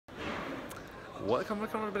Welcome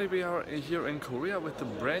everybody, we are here in Korea with the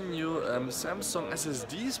brand new Samsung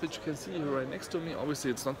SSDs, which you can see here right next to me. Obviously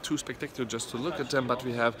it's not too spectacular just to look at them, but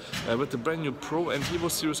we have with the brand new Pro and EVO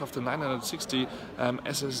series of the 960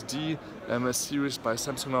 SSD series by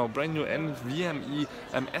Samsung, now brand new NVMe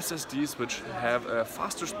SSDs, which have a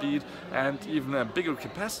faster speed and even a bigger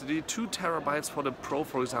capacity. 2 terabytes for the Pro,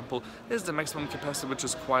 for example, is the maximum capacity, which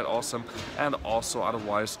is quite awesome. And also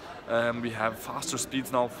otherwise we have faster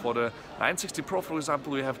speeds now for the 960 Pro, for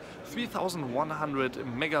example. We have 3100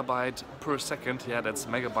 megabyte per second. Yeah, that's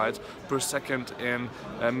megabyte per second in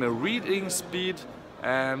reading speed,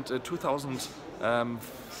 and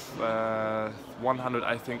 2100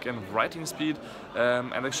 I think in writing speed,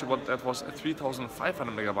 and actually what that was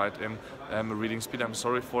 3500 megabyte in reading speed. I'm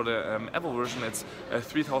sorry, for the EVO version it's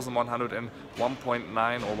 3100 and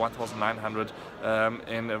 1.9 or 1900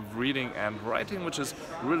 in reading and writing, which is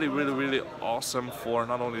really awesome for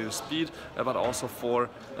not only the speed but also for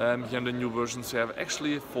here in the new versions you have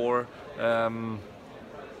actually for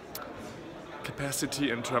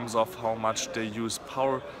capacity in terms of how much they use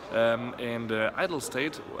power in the idle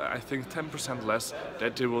state. I think 10% less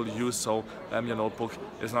that they will use, so your notebook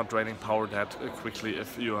is not draining power that quickly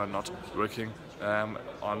if you are not working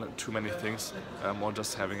on too many things or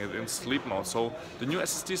just having it in sleep mode. So the new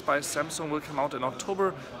SSDs by Samsung will come out in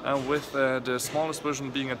October with the smallest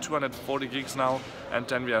version being at 240 gigs now, and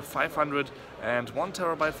then we have 500 and 1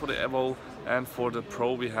 terabyte for the EVO, and for the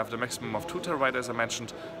Pro we have the maximum of 2 terabyte as I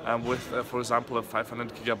mentioned, with for example a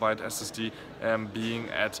 500 gigabyte SSD being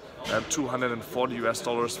at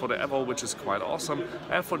 $240 for the EVO, which is quite awesome.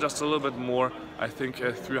 And for just a little bit more, I think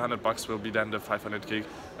 $300 will be then the 500 gig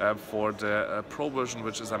for the Pro version,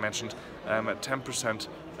 which as I mentioned 10%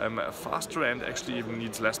 faster and actually even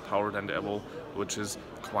needs less power than the EVO, which is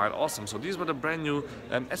quite awesome. So these were the brand new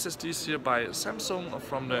SSDs here by Samsung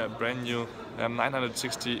from the brand new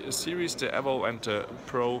 960 series, the EVO and the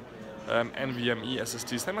Pro NVMe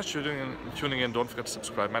SSDs. Thank you much for tuning in. Don't forget to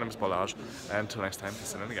subscribe. My name is Balazs, and until next time,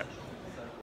 peace and again.